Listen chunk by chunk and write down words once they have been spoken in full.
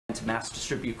to mass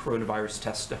distribute coronavirus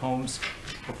tests to homes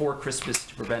before Christmas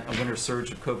to prevent a winter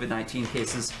surge of COVID-19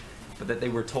 cases, but that they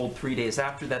were told 3 days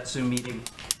after that Zoom meeting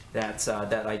that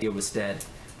that idea was dead.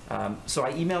 So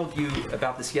I emailed you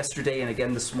about this yesterday and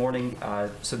again this morning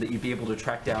so that you'd be able to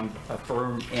track down a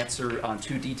firm answer on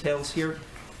two details here.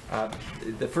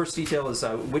 The first detail is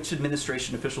which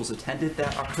administration officials attended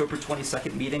that October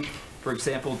 22nd meeting. For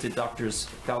example, did Drs.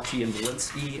 Fauci and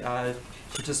Walensky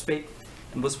participate?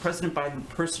 And was President Biden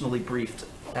personally briefed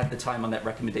at the time on that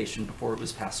recommendation before it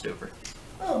was passed over?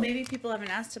 Well, maybe people haven't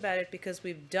asked about it because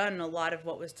we've done a lot of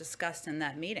what was discussed in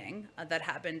that meeting that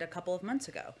happened a couple of months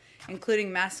ago,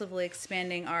 including massively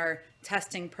expanding our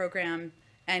testing program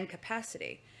and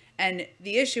capacity. And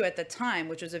the issue at the time,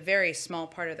 which was a very small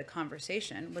part of the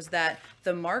conversation, was that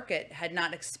the market had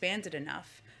not expanded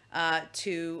enough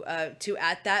to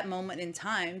at that moment in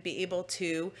time be able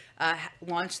to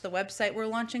launch the website we're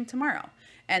launching tomorrow.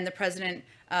 And the president,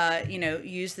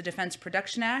 used the Defense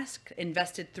Production Act,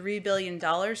 invested $3 billion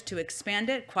to expand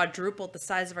it, quadrupled the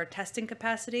size of our testing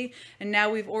capacity, and now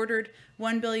we've ordered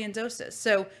 1 billion doses.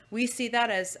 So we see that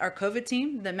as our COVID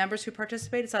team, the members who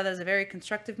participated, saw that as a very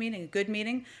constructive meeting, a good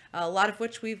meeting, a lot of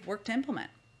which we've worked to implement.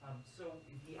 So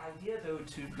the idea, though,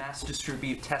 to mass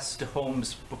distribute tests to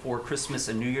homes before Christmas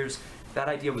and New Year's, that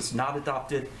idea was not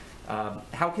adopted.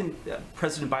 How can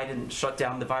President Biden shut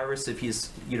down the virus if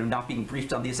he's, not being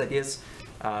briefed on these ideas?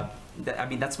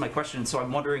 That's my question. So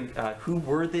I'm wondering who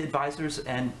were the advisors,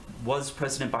 and was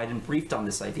President Biden briefed on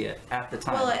this idea at the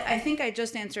time? Well, I think I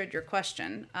just answered your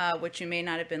question, which you may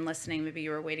not have been listening. Maybe you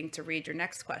were waiting to read your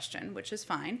next question, which is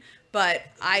fine. But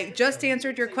I just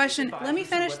answered your question. Let me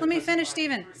finish,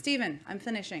 Stephen, I'm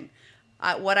finishing.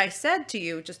 What I said to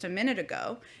you just a minute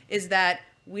ago is that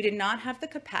we did not have the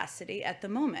capacity at the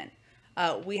moment.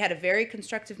 We had a very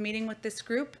constructive meeting with this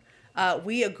group.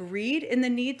 We agreed in the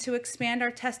need to expand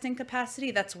our testing capacity.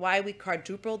 That's why we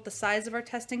quadrupled the size of our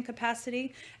testing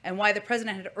capacity and why the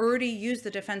president had already used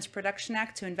the Defense Production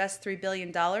Act to invest $3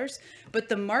 billion. But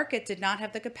the market did not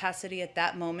have the capacity at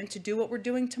that moment to do what we're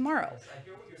doing tomorrow. Yes, I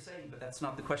hear what you're saying, but that's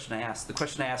not the question I asked. The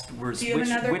question I asked was, do you have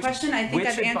another question? I think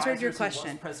I've answered your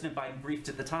question. Was President Biden briefed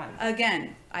at the time?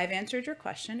 Again, I've answered your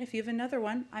question. If you have another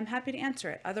one, I'm happy to answer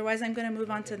it. Otherwise, I'm going to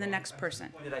move on to the next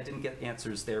person. I didn't get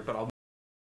answers there, but I'll